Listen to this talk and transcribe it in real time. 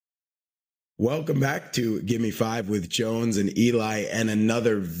Welcome back to Gimme Five with Jones and Eli, and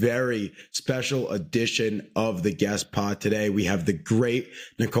another very special edition of the guest pod. Today, we have the great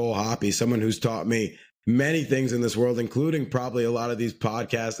Nicole Hoppe, someone who's taught me many things in this world, including probably a lot of these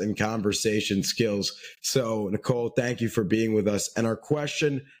podcast and conversation skills. So, Nicole, thank you for being with us. And our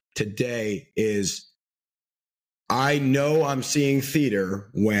question today is, I know I'm seeing theater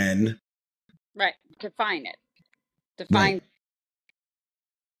when... Right. Define it. Define. Right.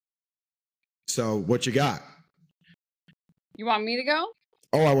 So what you got? You want me to go?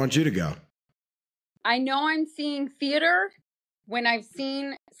 Oh, I want you to go. I know I'm seeing theater when I've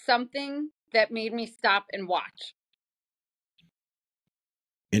seen something that made me stop and watch.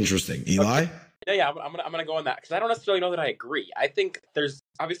 Interesting. Eli? Okay. Yeah, I'm gonna go on that because I don't necessarily know that I agree. I think there's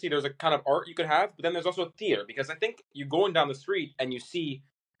a kind of art you could have, but then there's also theater, because I think you're going down the street and you see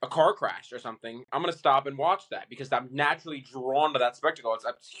a car crash or something. I'm gonna stop and watch that because I'm naturally drawn to that spectacle.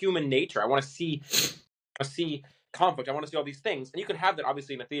 It's human nature. I want to see conflict. I want to see all these things, and you can have that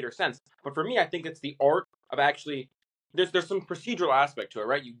obviously in a theater sense. But for me, I think it's the art of actually. There's some procedural aspect to it,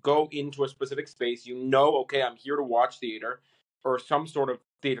 right? You go into a specific space. You know, okay, I'm here to watch theater or some sort of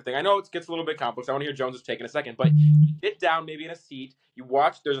theater thing. I know it gets a little bit complex. I want to hear Jones's take in a second, but you sit down maybe in a seat. You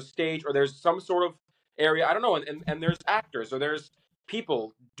watch. There's a stage or there's some sort of area. I don't know, and there's actors or there's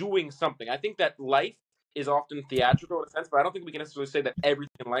people doing something. I think that life is often theatrical in a sense, but I don't think we can necessarily say that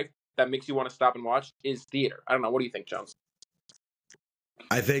everything in life that makes you want to stop and watch is theater. I don't know. What do you think, Jones?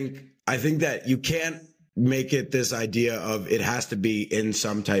 I think that you can't make it this idea of it has to be in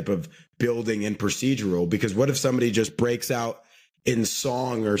some type of building and procedural, because what if somebody just breaks out in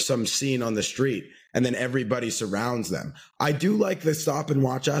song or some scene on the street and then everybody surrounds them? I do like the stop and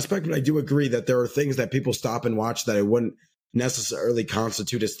watch aspect, but I do agree that there are things that people stop and watch that I wouldn't necessarily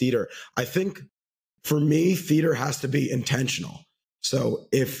constitute as theater. I think for me, theater has to be intentional. So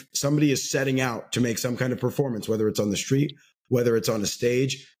if somebody is setting out to make some kind of performance, whether it's on the street, whether it's on a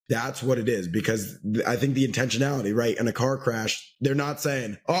stage, that's what it is. Because I think the intentionality, right? In a car crash, they're not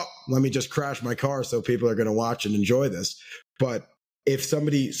saying, oh, let me just crash my car so people are going to watch and enjoy this. But if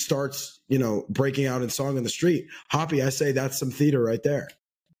somebody starts, breaking out in song in the street, Hoppe, I say that's some theater right there.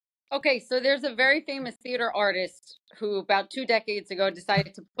 Okay, so there's a very famous theater artist who about 2 decades ago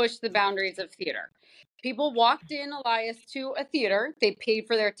decided to push the boundaries of theater. People walked in, Elias, to a theater. They paid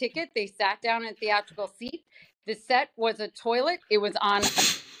for their ticket. They sat down in a theatrical seat. The set was a toilet. It was on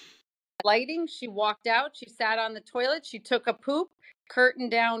lighting. She walked out. She sat on the toilet. She took a poop. Curtain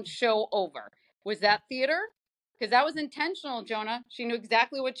down, show over. Was that theater? Because that was intentional, Jonah. She knew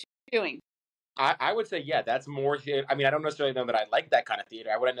exactly what she was doing. I would say, yeah, that's more. I mean, I don't necessarily know that I like that kind of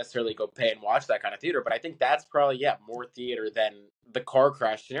theater. I wouldn't necessarily go pay and watch that kind of theater, but I think that's probably, more theater than the car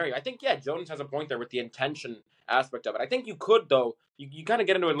crash scenario. I think, Jones has a point there with the intention aspect of it. I think you could, though, you kind of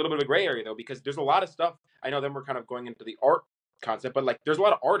get into a little bit of a gray area, though, because there's a lot of stuff. I know then we're kind of going into the art concept, but there's a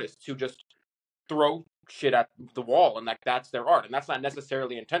lot of artists who just throw shit at the wall and that's their art, and that's not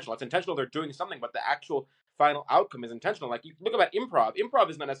necessarily intentional. It's intentional they're doing something, but the actual final outcome is intentional. Like, you look about improv. Improv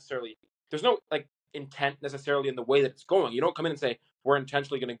is not necessarily. There's no intent necessarily in the way that it's going. You don't come in and say, we're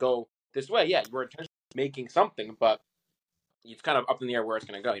intentionally going to go this way. Yeah, you're intentionally making something, but it's kind of up in the air where it's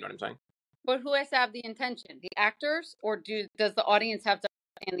going to go. You know what I'm saying? But who has to have the intention? The actors, or does the audience have to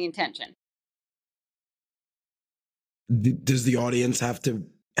understand the intention? Does the audience have to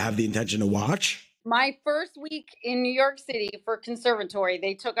have the intention to watch? My first week in New York City for conservatory,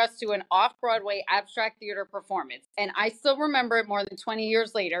 they took us to an off-Broadway abstract theater performance. And I still remember it more than 20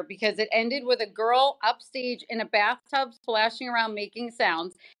 years later because it ended with a girl upstage in a bathtub splashing around making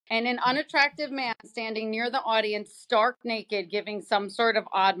sounds and an unattractive man standing near the audience stark naked giving some sort of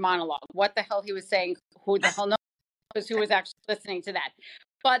odd monologue. What the hell he was saying, who the hell knows who was actually listening to that.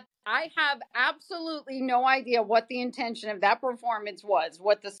 But I have absolutely no idea what the intention of that performance was,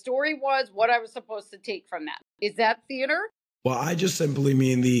 what the story was, what I was supposed to take from that. Is that theater? Well, I just simply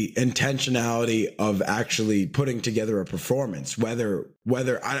mean the intentionality of actually putting together a performance, whether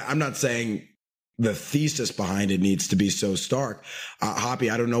I'm not saying the thesis behind it needs to be so stark.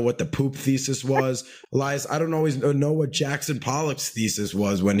 Hoppe, I don't know what the poop thesis was. Elias, I don't always know what Jackson Pollock's thesis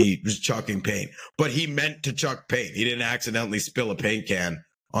was when he was chucking paint, but he meant to chuck paint. He didn't accidentally spill a paint can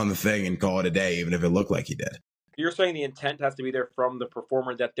on the thing and call it a day, even if it looked like he did. You're saying the intent has to be there from the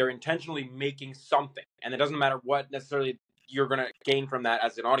performer, that they're intentionally making something, and it doesn't matter what necessarily you're going to gain from that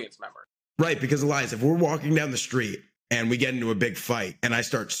as an audience member. Right, because Elias, if we're walking down the street and we get into a big fight and I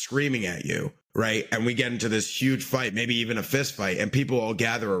start screaming at you, right, and we get into this huge fight, maybe even a fist fight, and people all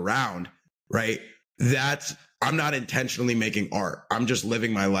gather around, right, I'm not intentionally making art. I'm just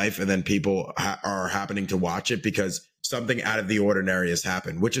living my life, and then people are happening to watch it because something out of the ordinary has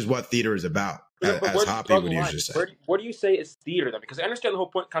happened, which is what theater is about, But as where do you Hoppe draw the would line? usually say. What do you say is theater then? Because I understand the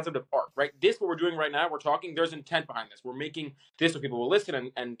whole concept of art, right? This, what we're doing right now, we're talking, there's intent behind this. We're making this so people will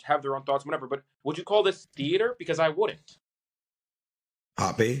listen and have their own thoughts, whatever. But would you call this theater? Because I wouldn't.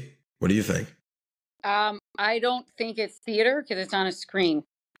 Hoppe, what do you think? I don't think it's theater because it's on a screen.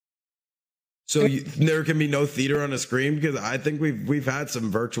 So there can be no theater on a screen, because I think we've had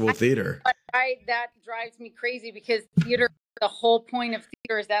some virtual theater. That drives me crazy because theater, the whole point of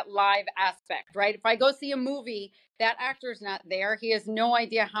theater is that live aspect, right? If I go see a movie, that actor's not there. He has no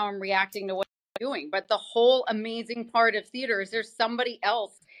idea how I'm reacting to what I'm doing. But the whole amazing part of theater is there's somebody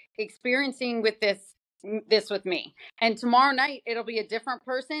else experiencing with this with me. And tomorrow night it'll be a different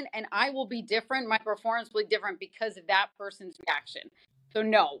person and I will be different. My performance will be different because of that person's reaction. So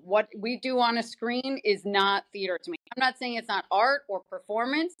no, what we do on a screen is not theater to me. I'm not saying it's not art or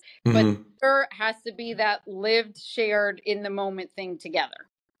performance, but theater has to be that lived, shared in the moment thing together.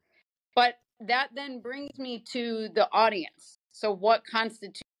 But that then brings me to the audience. So what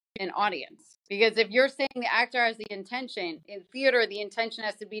constitutes an audience? Because if you're saying the actor has the intention, in theater, the intention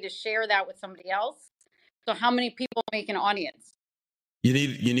has to be to share that with somebody else. So how many people make an audience? You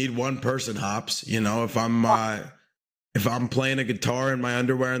need one person, Hops. You know, if I'm playing a guitar in my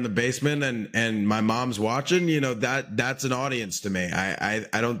underwear in the basement and my mom's watching, you know, that's an audience to me.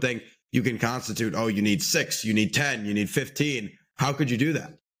 I don't think you can constitute, oh, you need 6, you need 10, you need 15. How could you do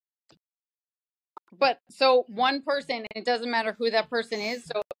that? But so one person, and it doesn't matter who that person is.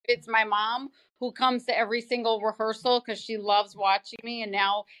 So if it's my mom who comes to every single rehearsal because she loves watching me, and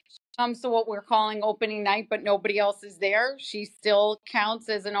now she comes to what we're calling opening night, but nobody else is there, she still counts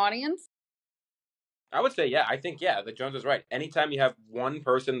as an audience? I would say, yeah. I think, yeah, that Jones is right. Anytime you have one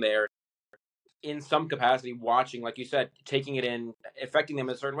person there in some capacity watching, like you said, taking it in, affecting them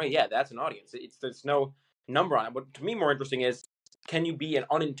in a certain way, yeah, that's an audience. There's no number on it. What to me more interesting is, can you be an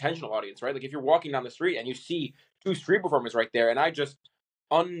unintentional audience, right? Like if you're walking down the street and you see 2 street performers right there, and I just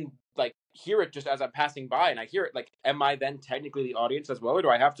hear it just as I'm passing by, and I hear it, like, am I then technically the audience as well, or do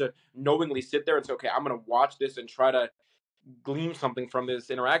I have to knowingly sit there and say, okay, I'm going to watch this and try to glean something from this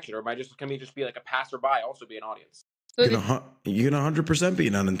interaction, or can we just be like a passerby, also be an audience? You can 100% be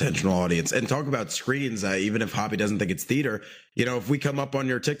an unintentional audience. And talk about screens. Even if Hoppe doesn't think it's theater, you know, if we come up on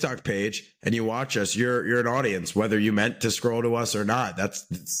your TikTok page and you watch us, you're an audience, whether you meant to scroll to us or not.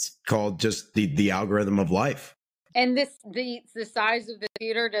 It's called just the algorithm of life. And the size of the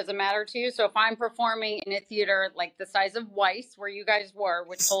theater doesn't matter to you. So if I'm performing in a theater like the size of Weiss, where you guys were,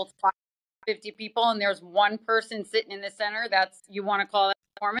 which holds 50 people, and there's one person sitting in the center, you want to call that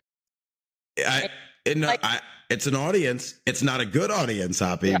performance? It's an audience. It's not a good audience,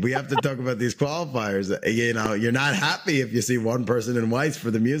 Hoppe. Yeah. We have to talk about these qualifiers. You know, you're not happy if you see one person in Weiss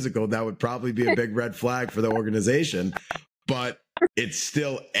for the musical. That would probably be a big red flag for the organization, but it's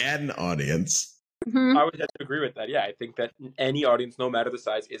still an audience. Mm-hmm. I would have to agree with that. Yeah, I think that any audience, no matter the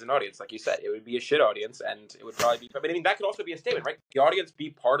size, is an audience. Like you said, it would be a shit audience, and it would probably be. I mean, that could also be a statement, right? The audience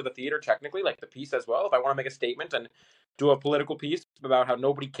be part of the theater, technically, like the piece as well. If I want to make a statement and do a political piece about how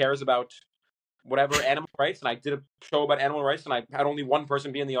nobody cares about whatever animal rights, and I did a show about animal rights, and I had only one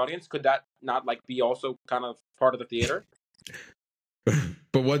person be in the audience, could that not be also kind of part of the theater?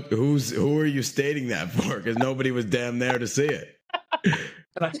 But who are you stating that for? Because nobody was damn there to see it.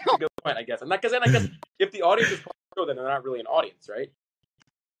 That's a good point, I guess. And because then I guess if the audience is part of the show, then they're not really an audience, right?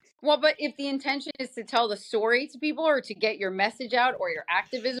 Well, but if the intention is to tell the story to people or to get your message out or your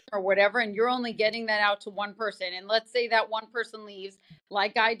activism or whatever, and you're only getting that out to one person, and let's say that one person leaves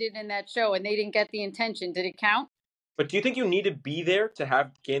like I did in that show and they didn't get the intention, did it count? But do you think you need to be there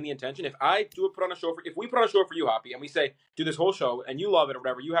to gain the intention? If we put on a show for you, Hoppe, and we say, do this whole show and you love it or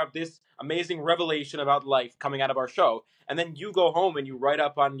whatever, you have this amazing revelation about life coming out of our show, and then you go home and you write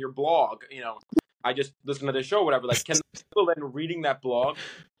up on your blog, you know, I just listened to this show, whatever, like, can people then reading that blog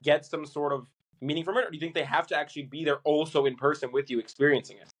get some sort of meaning from it? Or do you think they have to actually be there also in person with you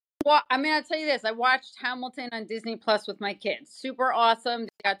experiencing it? Well, I mean, I'll tell you this. I watched Hamilton on Disney Plus with my kids. Super awesome. They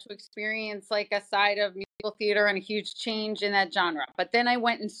got to experience like a side of musical theater and a huge change in that genre. But then I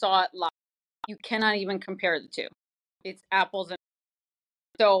went and saw it live. You cannot even compare the two. It's apples and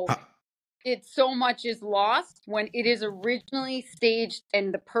so so much is lost when it is originally staged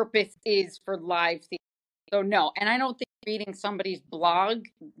and the purpose is for live theater. So no, and I don't think reading somebody's blog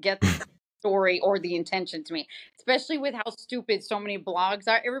gets the story or the intention to me, especially with how stupid so many blogs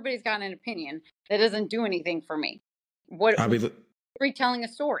are. Everybody's got an opinion that doesn't do anything for me. Retelling a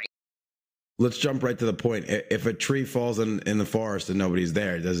story. Let's jump right to the point. If a tree falls in the forest and nobody's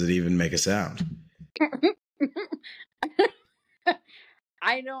there, does it even make a sound?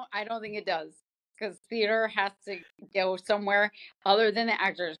 I don't think it does. because theater has to go somewhere other than the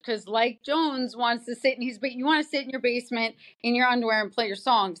actors. Because like Jones wants to sit in his, but you want to sit in your basement in your underwear and play your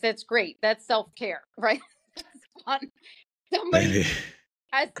songs. That's great. That's self-care, right? That's fun. Somebody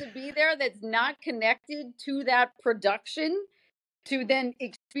has to be there that's not connected to that production to then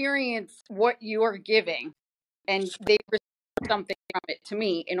experience what you are giving, and they receive something from it, to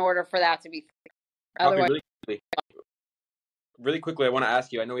me, in order for that to be. Otherwise, really quickly, I want to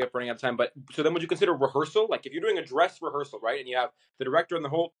ask you, I know we have running out of time, but so then would you consider rehearsal? Like if you're doing a dress rehearsal, right? And you have the director and the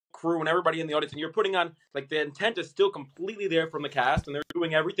whole crew and everybody in the audience, and you're putting on, like the intent is still completely there from the cast and they're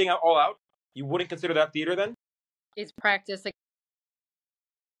doing everything all out. You wouldn't consider that theater then? it's practice.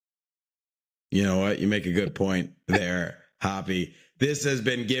 You know what? You make a good point there, Hoppe. This has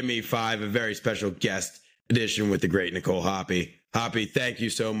been Give Me Five, a very special guest edition with the great Nicole Hoppe. Hoppe, thank you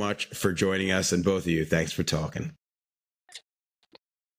so much for joining us, and both of you, thanks for talking.